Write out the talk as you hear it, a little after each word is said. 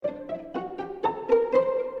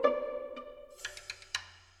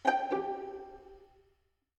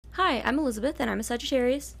Hi, I'm Elizabeth, and I'm a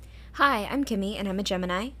Sagittarius. Hi, I'm Kimmy, and I'm a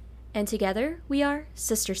Gemini. And together, we are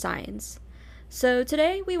sister signs. So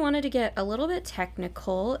today, we wanted to get a little bit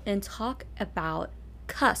technical and talk about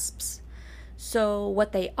cusps. So,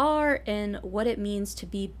 what they are and what it means to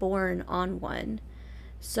be born on one.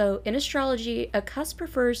 So, in astrology, a cusp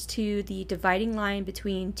refers to the dividing line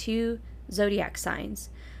between two zodiac signs.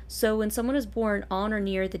 So, when someone is born on or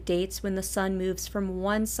near the dates when the sun moves from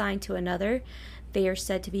one sign to another, they are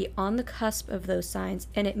said to be on the cusp of those signs,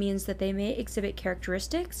 and it means that they may exhibit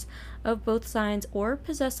characteristics of both signs or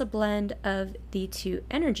possess a blend of the two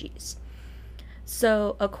energies.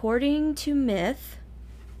 So, according to myth,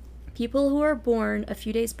 people who are born a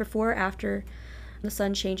few days before or after the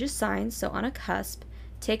sun changes signs, so on a cusp,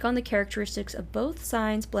 take on the characteristics of both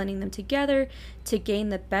signs, blending them together to gain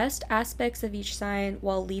the best aspects of each sign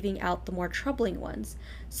while leaving out the more troubling ones.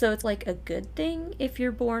 So it's like a good thing if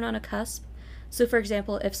you're born on a cusp. So for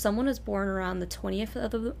example, if someone is born around the 20th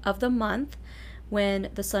of the month, when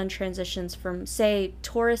the sun transitions from, say,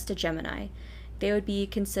 Taurus to Gemini, they would be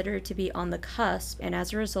considered to be on the cusp, and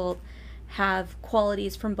as a result, have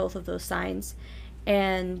qualities from both of those signs.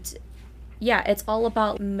 And yeah, it's all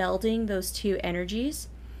about melding those two energies.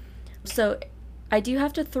 So I do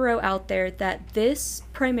have to throw out there that this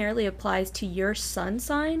primarily applies to your sun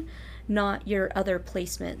sign, not your other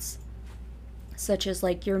placements, such as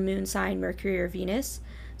like your moon sign, Mercury, or Venus.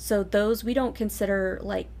 So those we don't consider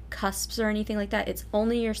like cusps or anything like that. It's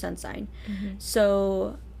only your sun sign. Mm-hmm.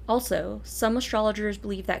 So also, some astrologers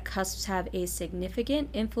believe that cusps have a significant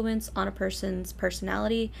influence on a person's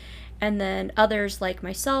personality, and then others, like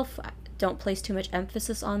myself, don't place too much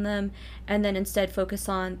emphasis on them, and then instead focus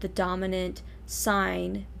on the dominant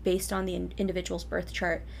sign based on the individual's birth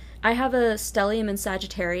chart. I have a stellium in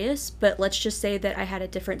Sagittarius, but let's just say that I had a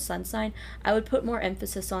different sun sign. I would put more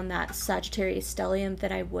emphasis on that Sagittarius stellium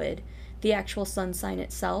than I would the actual sun sign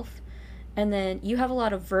itself. And then you have a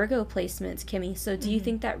lot of Virgo placements, Kimmy, so do you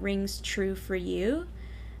think that rings true for you?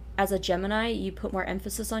 As a Gemini, you put more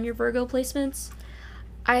emphasis on your Virgo placements?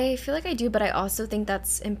 I feel like I do, but I also think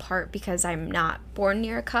that's in part because I'm not born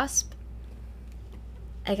near a cusp.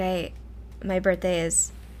 Like my birthday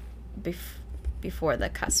is before the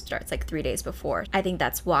cusp starts, like 3 days before. I think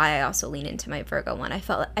that's why I also lean into my Virgo one. I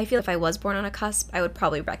feel if I was born on a cusp, I would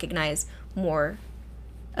probably recognize more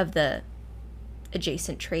of the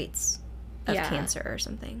adjacent traits of Cancer or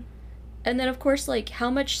something. And then, of course, like, how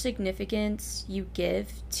much significance you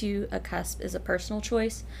give to a cusp is a personal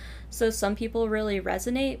choice. So some people really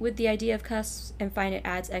resonate with the idea of cusps and find it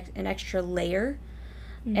adds an extra layer.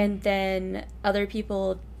 Mm-hmm. And then other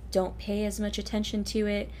people don't pay as much attention to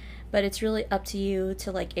it. But it's really up to you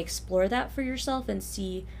to, like, explore that for yourself and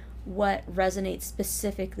see what resonates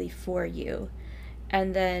specifically for you.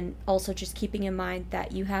 And then also just keeping in mind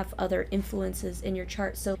that you have other influences in your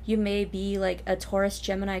chart. So you may be like a Taurus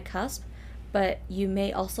Gemini cusp, but you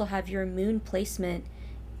may also have your moon placement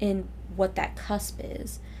in what that cusp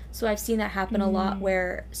is. So I've seen that happen a lot,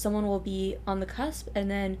 where someone will be on the cusp and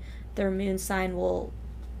then their moon sign will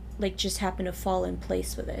like just happen to fall in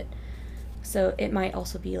place with it. So it might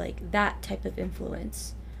also be like that type of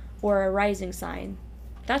influence, or a rising sign.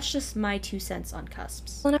 That's just my 2 cents on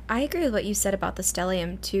cusps. Well, I agree with what you said about the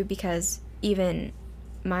stellium too, because even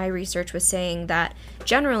my research was saying that,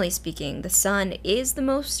 generally speaking, the sun is the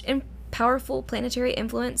most powerful planetary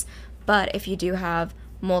influence, but if you do have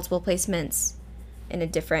multiple placements in a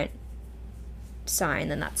different sign,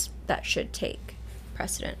 then that should take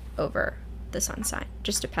precedent over the sun sign.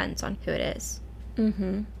 Just depends on who it is.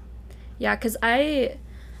 Mm-hmm. Yeah, because I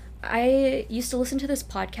used to listen to this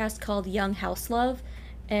podcast called Young House Love,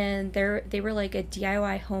 and they were like a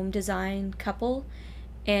DIY home design couple,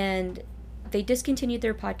 and they discontinued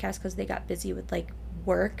their podcast because they got busy with like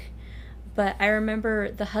work. But I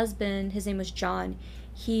remember the husband, his name was John,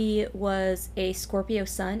 he was a Scorpio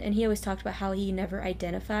sun, and he always talked about how he never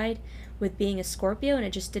identified with being a Scorpio, and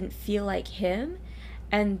it just didn't feel like him.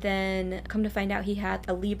 And then come to find out he had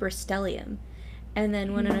a Libra stellium. And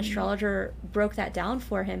then when an astrologer broke that down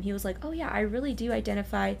for him, he was like, oh yeah, I really do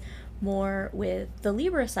identify more with the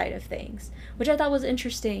Libra side of things, which I thought was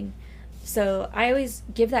interesting. So I always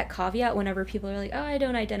give that caveat whenever people are like, oh, I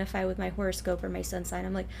don't identify with my horoscope or my sun sign.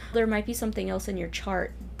 I'm like, there might be something else in your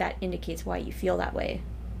chart that indicates why you feel that way.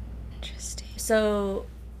 Interesting. So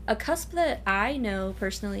a cusp that I know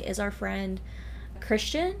personally is our friend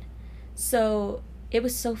Christian. So it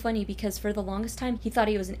was so funny because for the longest time he thought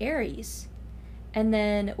he was an Aries. And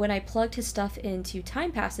then when I plugged his stuff into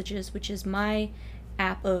Time Passages, which is my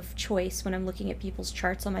app of choice when I'm looking at people's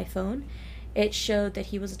charts on my phone, it showed that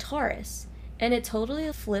he was a Taurus. And it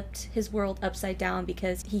totally flipped his world upside down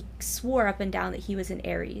because he swore up and down that he was an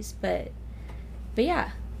Aries. But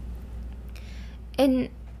yeah. And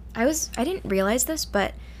I didn't realize this,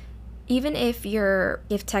 but even if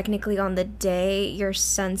technically on the day your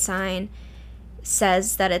sun sign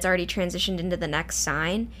says that it's already transitioned into the next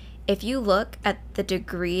sign, if you look at the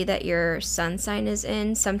degree that your sun sign is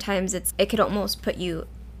in, sometimes it could almost put you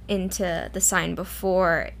into the sign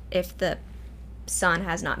before if the sun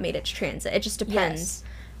has not made its transit. It just depends. Yes.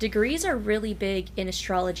 Degrees are really big in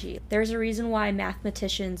astrology. There's a reason why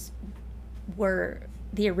mathematicians were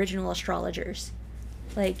the original astrologers.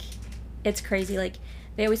 Like, it's crazy. Like,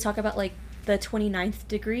 they always talk about, like, the 29th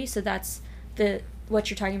degree, so that's what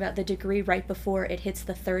you're talking about, the degree right before it hits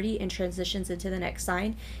the 30 and transitions into the next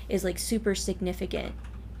sign is, like, super significant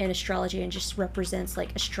in astrology and just represents,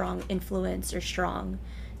 like, a strong influence or strong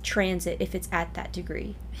transit if it's at that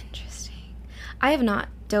degree. Interesting. I have not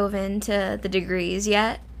dove into the degrees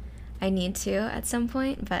yet. I need to at some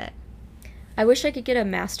point, but I wish I could get a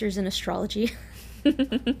master's in astrology.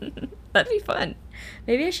 that'd be fun.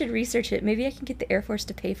 Maybe I should research it. Maybe I can get the Air Force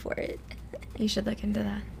to pay for it. You should look into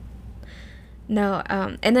that. No,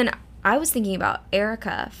 and then I was thinking about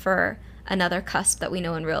Erica for another cusp that we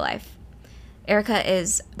know in real life. Erica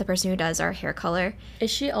is the person who does our hair color. Is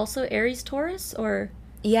she also Aries Taurus, or?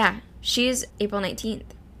 Yeah, she's April 19th.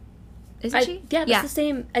 Isn't she? Yeah, that's the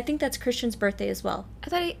same. I think that's Christian's birthday as well.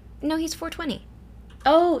 No, he's 420.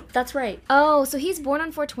 Oh, that's right. Oh, so he's born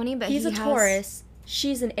on 420, but he's a Taurus.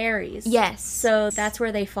 She's an Aries. Yes. So that's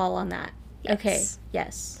where they fall on that. Yes. Okay,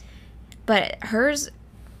 yes. But hers,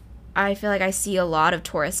 I feel like I see a lot of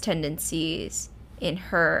Taurus tendencies in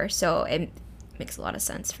her, so it makes a lot of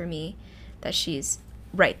sense for me that she's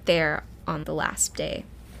right there on the last day.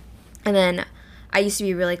 And then I used to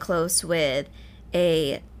be really close with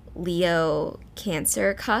a Leo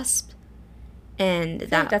Cancer cusp, and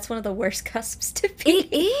that's one of the worst cusps to be.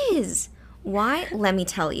 It is. Why? Let me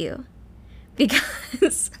tell you.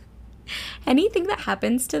 Because anything that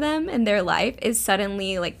happens to them in their life is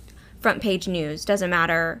suddenly like front page news. Doesn't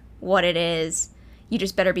matter what it is. You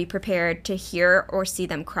just better be prepared to hear or see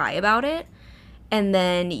them cry about it. And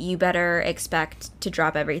then you better expect to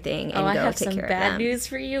drop everything and go take care of them. I have some bad news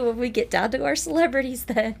for you when we get down to our celebrities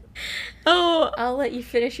then. Oh, I'll let you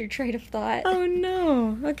finish your train of thought. Oh,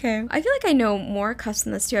 no. Okay. I feel like I know more cusps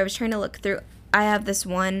than this, too. I was trying to look through. I have this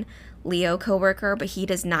one Leo coworker, but he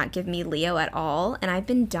does not give me Leo at all. And I've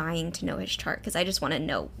been dying to know his chart because I just want to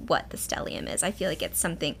know what the stellium is. I feel like it's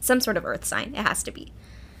some sort of earth sign. It has to be.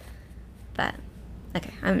 But,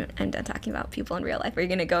 okay. I'm done talking about people in real life. Are you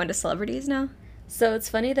going to go into celebrities now? So it's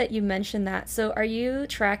funny that you mentioned that. So are you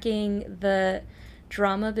tracking the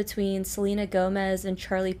drama between Selena Gomez and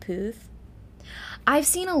Charlie Puth? I've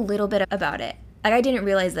seen a little bit about it. Like, I didn't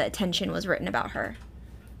realize that Attention was written about her.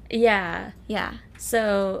 Yeah. Yeah.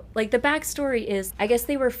 So, like, the backstory is, I guess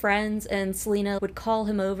they were friends, and Selena would call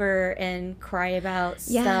him over and cry about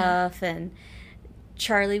stuff, and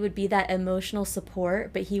Charlie would be that emotional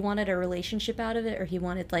support, but he wanted a relationship out of it, or he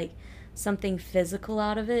wanted, like, something physical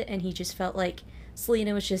out of it, and he just felt like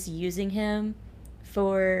Selena was just using him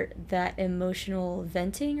for that emotional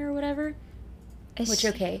venting or whatever. Which,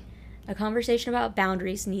 okay, a conversation about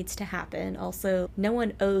boundaries needs to happen. Also, no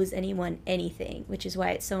one owes anyone anything, which is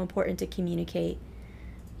why it's so important to communicate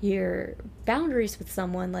your boundaries with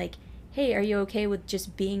someone. Like, hey, are you okay with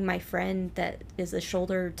just being my friend that is a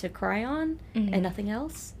shoulder to cry on and nothing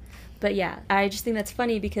else? But yeah, I just think that's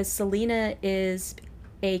funny because Selena is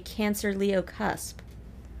a Cancer Leo cusp.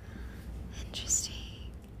 Interesting.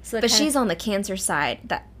 So but she's on the Cancer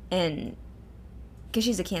side, because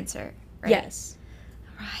she's a Cancer, right? Yes.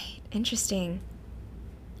 Right. Interesting.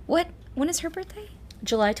 When is her birthday?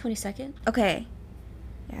 July 22nd. Okay.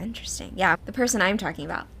 Yeah, interesting. Yeah, the person I'm talking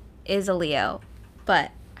about is a Leo,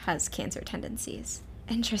 but has Cancer tendencies.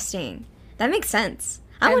 Interesting. That makes sense.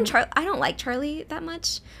 I don't like Charlie that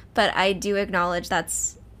much, but I do acknowledge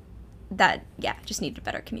just needed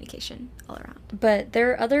better communication all around. But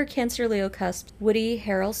there are other Cancer Leo cusps. Woody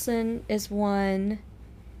Harrelson is one,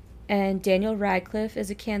 and Daniel Radcliffe is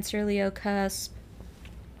a Cancer Leo cusp.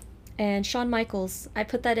 And Shawn Michaels. I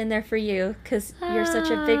put that in there for you because you're such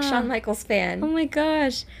a big Shawn Michaels fan. Oh my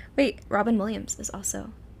gosh. Wait, Robin Williams is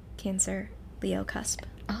also Cancer Leo cusp.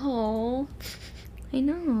 Oh. I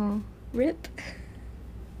know. Rip.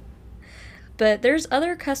 But there's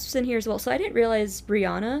other cusps in here as well. So I didn't realize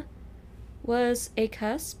Rihanna was a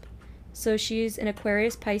cusp. So she's an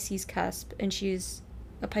Aquarius Pisces cusp, and she's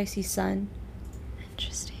a Pisces sun.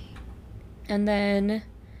 Interesting. And then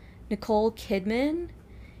Nicole Kidman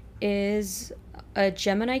is a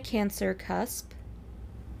Gemini Cancer cusp.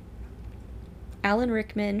 Alan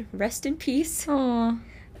Rickman, rest in peace, Aw.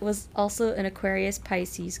 was also an Aquarius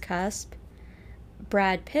Pisces cusp.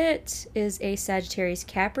 Brad Pitt is a Sagittarius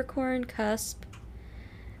Capricorn cusp.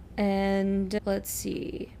 And let's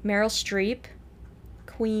see, Meryl Streep,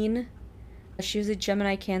 Queen, she was a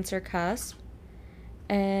Gemini Cancer cusp.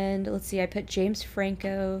 And let's see, I put James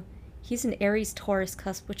Franco, he's an Aries Taurus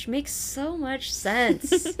cusp, which makes so much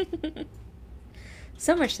sense.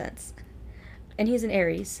 So much sense. And he's an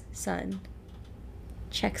Aries sun.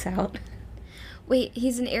 Checks out. Wait,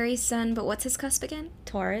 he's an Aries sun, but what's his cusp again?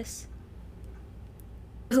 Taurus.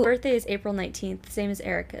 His birthday is April 19th, same as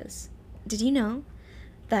Erica's. Did you know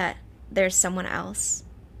that there's someone else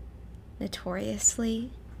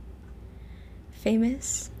notoriously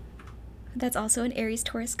famous that's also an Aries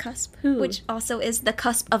Taurus cusp? Who? Which also is the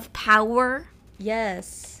cusp of power?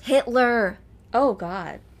 Yes. Hitler. Oh,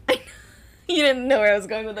 God. You didn't know where I was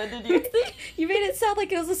going with that, did you? You made it sound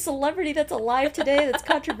like it was a celebrity that's alive today that's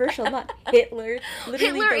controversial, not Hitler.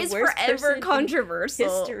 Literally Hitler the is worst forever person in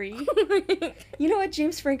controversial. history. You know what?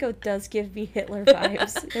 James Franco does give me Hitler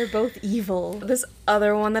vibes. They're both evil. This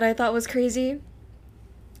other one that I thought was crazy.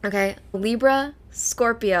 Okay, Libra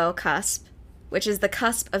Scorpio cusp, which is the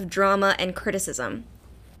cusp of drama and criticism.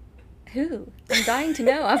 Who? I'm dying to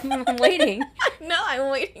know. I'm waiting. No,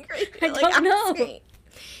 I'm waiting for you. I don't know.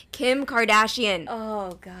 Kim Kardashian.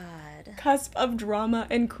 Oh, God. Cusp of drama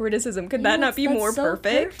and criticism. Could that Yes, not be that's more so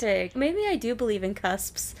perfect? Maybe I do believe in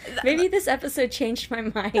cusps. Maybe this episode changed my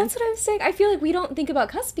mind. That's what I'm saying. I feel like we don't think about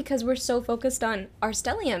cusp because we're so focused on our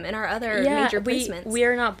stellium and our other major placements. We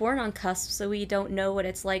are not born on cusps, so we don't know what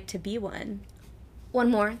it's like to be one.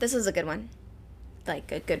 One more. This is a good one.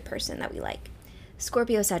 Like a good person that we like.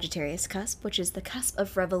 Scorpio Sagittarius cusp, which is the cusp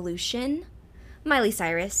of revolution. Miley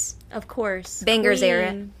Cyrus. Of course. Bangers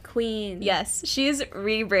era. Queen. Yes, she's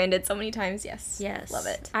rebranded so many times. Yes. Yes. Love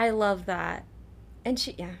it. I love that. And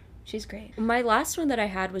she's great. My last one that I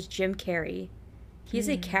had was Jim Carrey. He's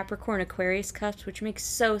a Capricorn Aquarius cusp, which makes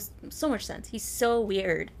so much sense. He's so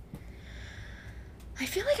weird. I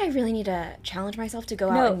feel like I really need to challenge myself to go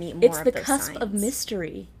out and meet more of those it's the cusp of signs.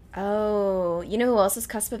 mystery. Oh, you know who else is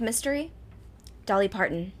cusp of mystery? Dolly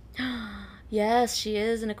Parton. Yes, she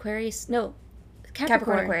is an Aquarius. No,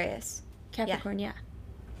 Capricorn Aquarius. Capricorn, yeah.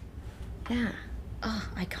 Yeah. Oh,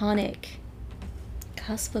 iconic.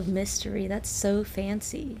 Cusp of mystery. That's so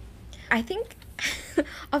fancy. I think,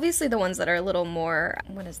 obviously, the ones that are a little more,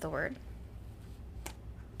 what is the word?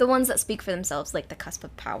 The ones that speak for themselves, like the cusp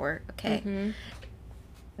of power, okay? Mm-hmm.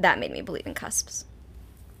 That made me believe in cusps.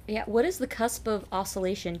 Yeah, what is the cusp of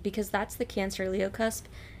oscillation? Because that's the Cancer Leo cusp.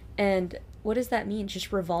 And what does that mean?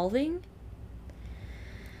 Just revolving?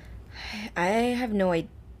 I have no idea.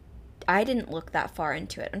 I didn't look that far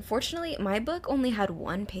into it. Unfortunately, my book only had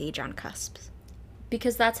 1 page on cusps.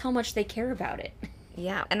 Because that's how much they care about it.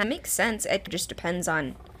 Yeah, and that makes sense. It just depends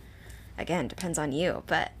on you,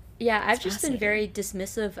 but... Yeah, I've just been very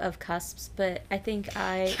dismissive of cusps, but I think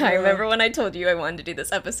I remember when I told you I wanted to do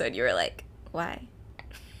this episode, you were like, why?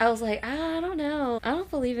 I was like, I don't know. I don't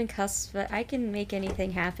believe in cusps, but I can make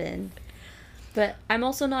anything happen. But I'm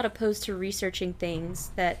also not opposed to researching things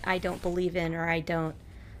that I don't believe in or I don't,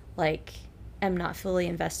 am not fully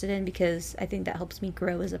invested in, because I think that helps me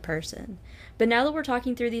grow as a person. But now that we're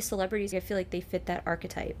talking through these celebrities, I feel like they fit that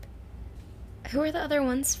archetype. Who are the other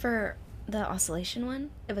ones for the oscillation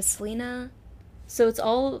one? It was Selena. So it's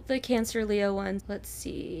all the Cancer Leo ones. Let's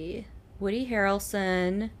see. Woody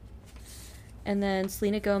Harrelson. And then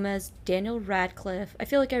Selena Gomez, Daniel Radcliffe. I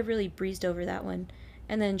feel like I really breezed over that one.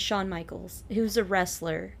 And then Shawn Michaels, who's a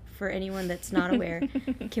wrestler, for anyone that's not aware.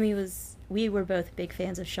 We were both big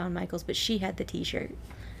fans of Shawn Michaels, but she had the t-shirt.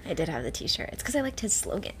 I did have the t-shirt. It's because I liked his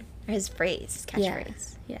slogan, or his phrase, his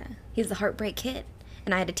catchphrase. Yeah. He's the Heartbreak Kid.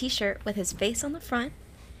 And I had a t-shirt with his face on the front,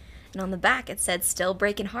 and on the back it said, "Still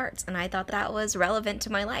Breaking Hearts." And I thought that was relevant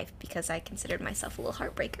to my life, because I considered myself a little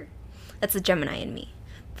heartbreaker. That's the Gemini in me.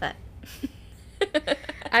 But...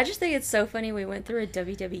 I just think it's so funny we went through a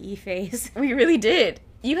WWE phase. We really did.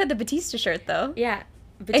 You had the Batista shirt, though. Yeah.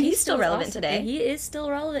 And he's still relevant awesome. today. And he is still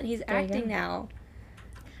relevant. He's acting go. now.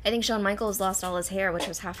 I think Shawn Michaels lost all his hair, which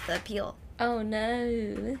was half the appeal. Oh,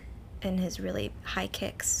 no. And his really high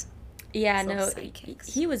kicks. Yeah, His no, little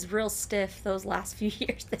sidekicks. he was real stiff those last few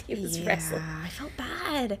years that he was wrestling. I felt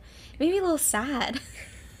bad. It made me a little sad.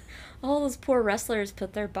 All those poor wrestlers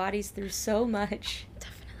put their bodies through so much.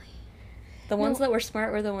 Definitely. The ones that were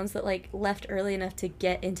smart were the ones that, left early enough to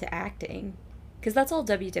get into acting. Because that's all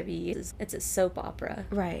WWE is. It's a soap opera.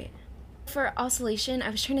 Right. For oscillation, I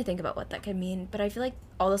was trying to think about what that could mean, but I feel like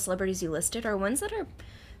all the celebrities you listed are ones that are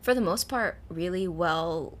for the most part, really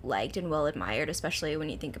well liked and well admired, especially when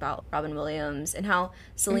you think about Robin Williams and how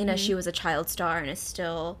Selena, she was a child star and is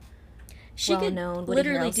still She well could known. Woody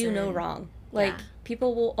literally do no Harrelson. wrong. Like, Yeah.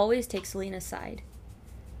 people will always take Selena's side.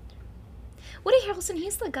 Woody Harrelson,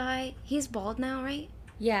 he's the guy. He's bald now, right?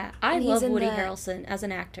 Yeah, I And he's love in Woody the- Harrelson as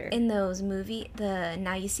an actor. In those the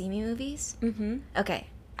Now You See Me movies. Mm-hmm. Okay,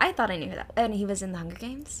 I thought I knew that. And he was in the Hunger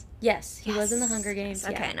Games. Yes, he was in the Yes. Hunger Games.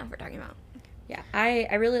 Okay, Yeah. I know what we're talking about. Yeah,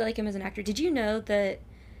 I really like him as an actor. Did you know that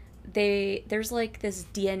there's like this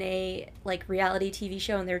DNA like reality TV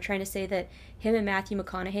show, and they were trying to say that him and Matthew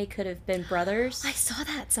McConaughey could have been brothers? I saw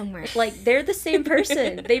that somewhere. Like, they're the same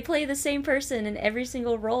person. They play the same person in every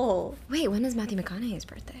single role. Wait, when is Matthew McConaughey's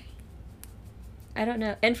birthday? I don't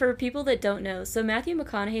know. And for people that don't know, so Matthew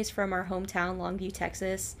McConaughey's from our hometown, Longview,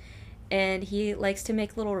 Texas, and he likes to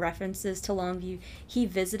make little references to Longview. He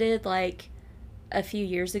visited like a few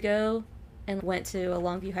years ago and went to a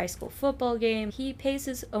Longview High School football game. He pays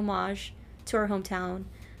his homage to our hometown,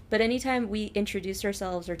 but anytime we introduce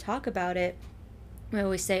ourselves or talk about it, we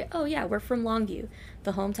always say, "Oh yeah, we're from Longview,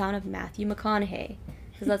 the hometown of Matthew McConaughey,"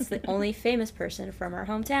 because that's the only famous person from our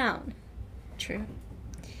hometown. True.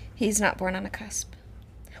 He's not born on a cusp.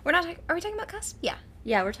 We're not. Are we talking about cusp? Yeah.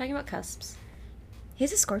 Yeah, we're talking about Cusps.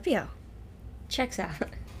 He's a Scorpio. Checks out.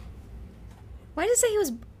 Why did it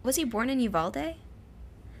say was he born in Uvalde?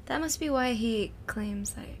 That must be why he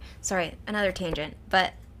claims that. Sorry, another tangent,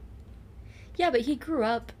 but Yeah, but he grew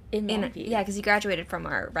up in Longview. yeah, because he graduated from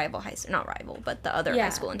our rival high school, not rival, but the other high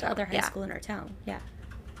school in the town. other high Yeah. school in our town. Yeah.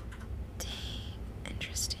 Dang,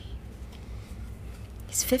 interesting.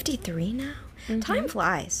 He's 53 now. Mhm. Time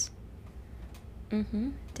flies. Mm-hmm.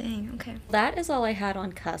 Dang. Okay. That is all I had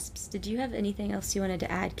on Cusps. Did you have anything else you wanted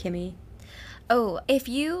to add, Kimmy? Oh, if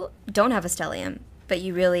you don't have a stellium, but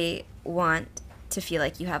you really want to feel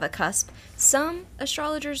like you have a cusp, some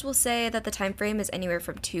astrologers will say that the time frame is anywhere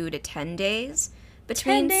from 2 to 10 days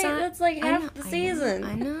between 10 days? That's like I half know, the I know, season.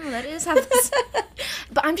 I know, that is half the season.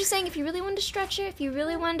 But I'm just saying, if you really wanted to stretch it, if you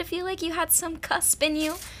really wanted to feel like you had some cusp in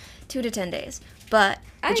you, 2 to 10 days. But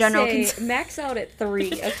the I general say max out at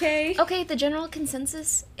 3, okay? Okay, the general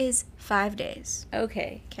consensus is 5 days.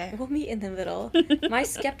 Okay. Okay. We'll meet in the middle. My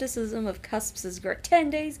skepticism of Cusps is great. 10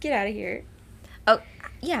 days? Get out of here. Oh,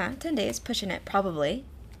 yeah, 10 days, pushing it, probably.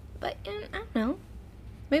 But, I don't know.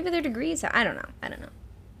 Maybe they're degrees. I don't know.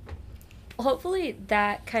 Hopefully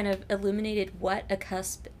that kind of illuminated what a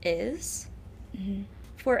cusp is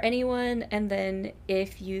for anyone. And then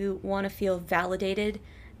if you want to feel validated,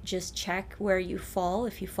 just check where you fall.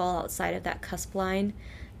 If you fall outside of that cusp line,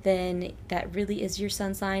 then that really is your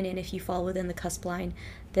sun sign. And if you fall within the cusp line,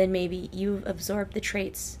 then maybe you've absorbed the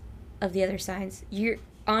traits of the other signs.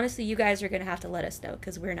 Honestly, you guys are going to have to let us know,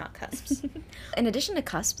 because we're not cusps. In addition to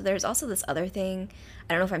cusp, there's also this other thing.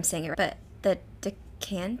 I don't know if I'm saying it right, but the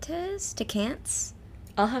decants?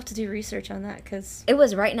 I'll have to do research on that, because It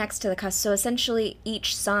was right next to the cusp. So essentially,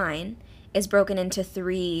 each sign is broken into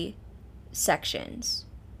 3 sections.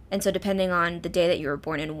 And so depending on the day that you were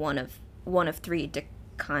born in, one of 3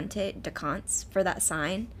 decants for that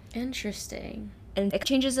sign. interesting. And it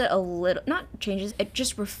changes it a little, not changes, it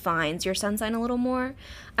just refines your sun sign a little more.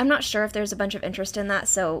 I'm not sure if there's a bunch of interest in that,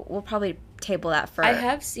 so we'll probably table that for... I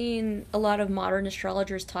have seen a lot of modern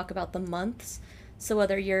astrologers talk about the months. So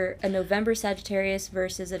whether you're a November Sagittarius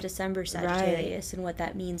versus a December Sagittarius, and what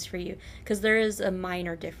that means for you. Because there is a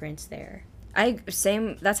minor difference there.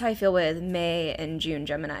 That's how I feel with May and June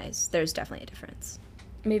Geminis. There's definitely a difference.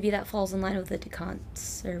 Maybe that falls in line with the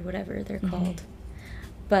decants, or whatever they're called.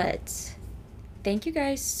 But thank you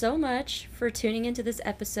guys so much for tuning into this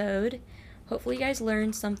episode. Hopefully you guys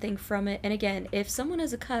learned something from it. And again, if someone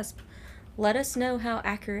is a cusp, let us know how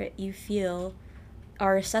accurate you feel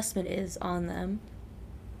our assessment is on them.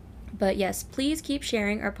 But yes, please keep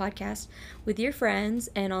sharing our podcast with your friends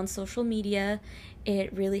and on social media.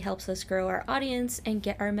 It really helps us grow our audience and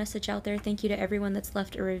get our message out there. Thank you to everyone that's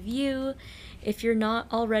left a review. If you're not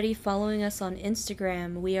already following us on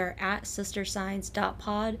Instagram, we are at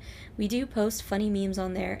sistersigns.pod. We do post funny memes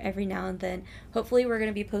on there every now and then. Hopefully we're going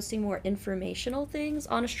to be posting more informational things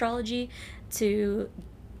on astrology to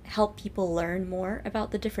help people learn more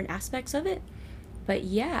about the different aspects of it. But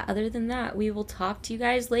yeah, other than that, we will talk to you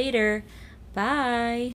guys later. Bye.